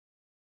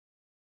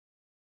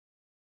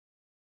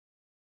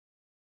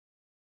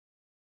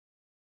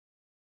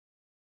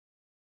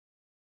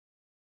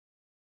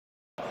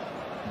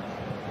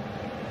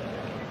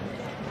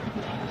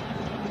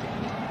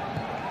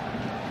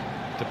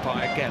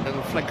try again.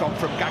 Little flick on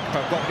from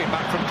Gakpo, got it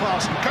back from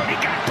Klaassen. Cody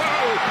Gakpo,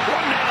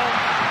 1-0.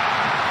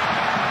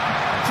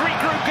 3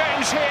 group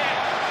games here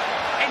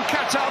in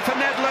Qatar for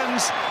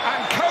Netherlands,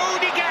 and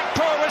Cody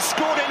Gakpo has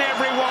scored in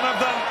every one of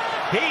them.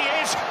 He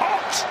is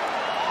hot.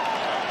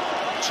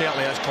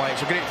 Certainly is, Clive.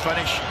 It's a great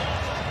finish.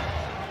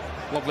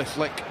 Lovely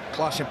flick.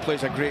 Klaassen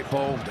plays a great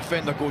ball.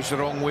 Defender goes the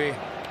wrong way.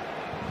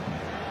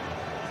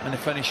 And the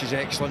finish is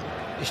excellent.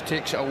 Just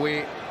takes it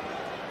away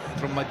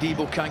from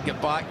Madibo, can't get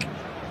back.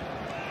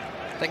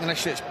 I think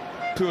initially it's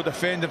poor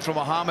defending from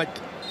Mohamed.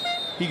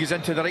 He goes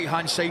into the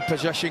right-hand side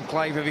position,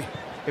 Clive.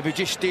 If he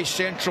just stays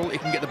central, he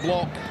can get the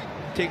block,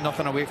 take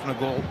nothing away from the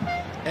goal.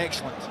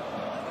 Excellent.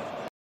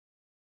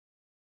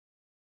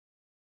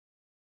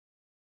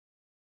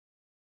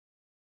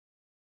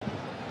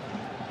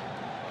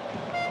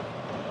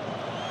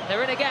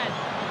 They're in again,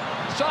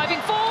 striving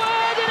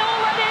forward, and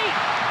already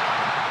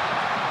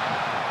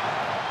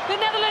the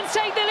Netherlands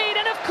take the lead,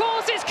 and of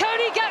course it's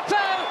Cody Gakpo.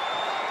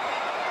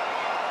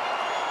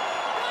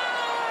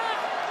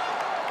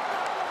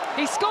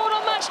 He scored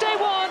on match day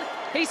 1,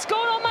 he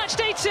scored on match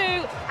day 2,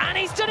 and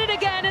he's done it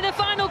again in the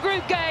final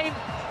group game.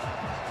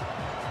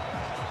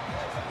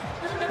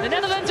 The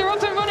Netherlands are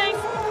up and running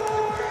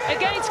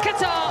against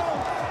Qatar.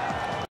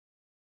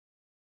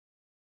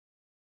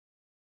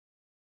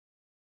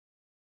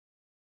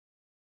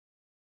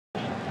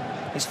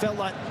 It's felt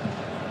like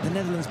the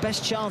Netherlands'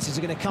 best chances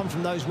are going to come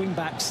from those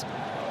wing-backs.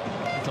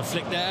 Little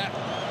flick there.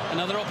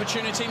 Another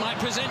opportunity might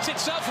present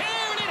itself here,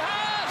 and it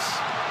has!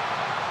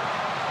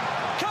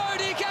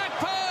 Cody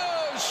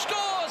Gakpo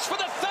scores for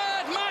the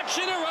 3rd match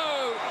in a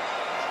row.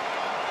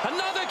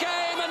 Another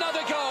game,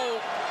 another goal.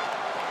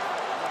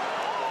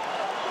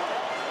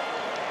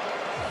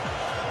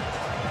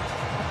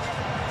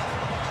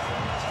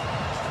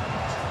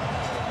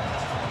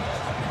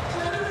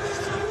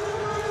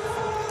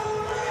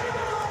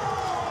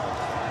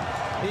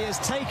 He has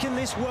taken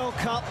this World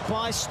Cup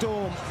by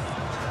storm.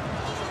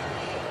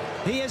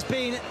 He has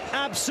been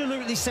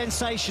absolutely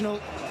sensational.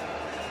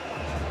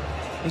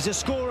 He's a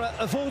scorer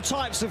of all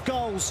types of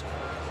goals.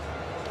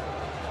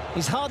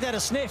 He's hardly had a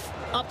sniff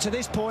up to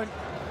this point.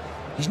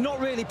 He's not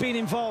really been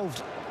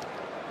involved.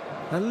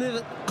 A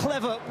little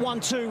clever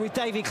 1-2 with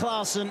Davy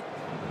Klaassen,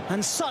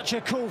 and such a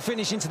cool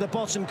finish into the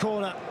bottom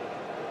corner.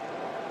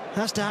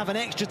 Has to have an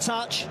extra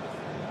touch,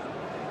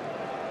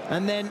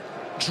 and then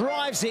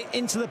drives it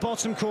into the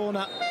bottom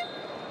corner.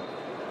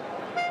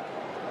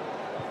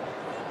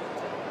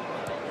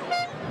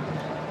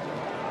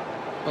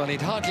 Well,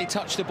 he'd hardly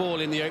touched the ball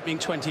in the opening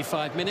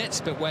 25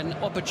 minutes, but when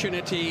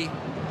opportunity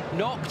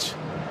knocked,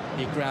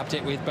 he grabbed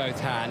it with both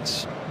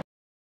hands.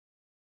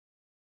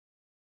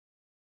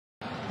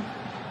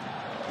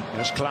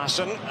 Here's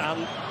Klaassen,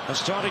 and they're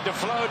starting to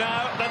flow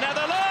now. The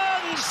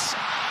Netherlands!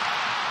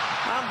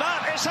 And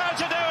that is how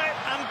to do it.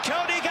 And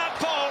Cody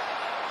Gakpo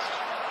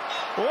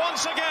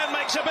once again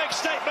makes a big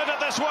statement at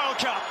this World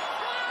Cup.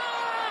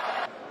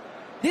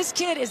 This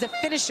kid is a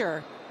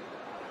finisher.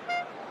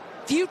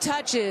 Few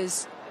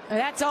touches, and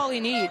that's all he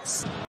needs.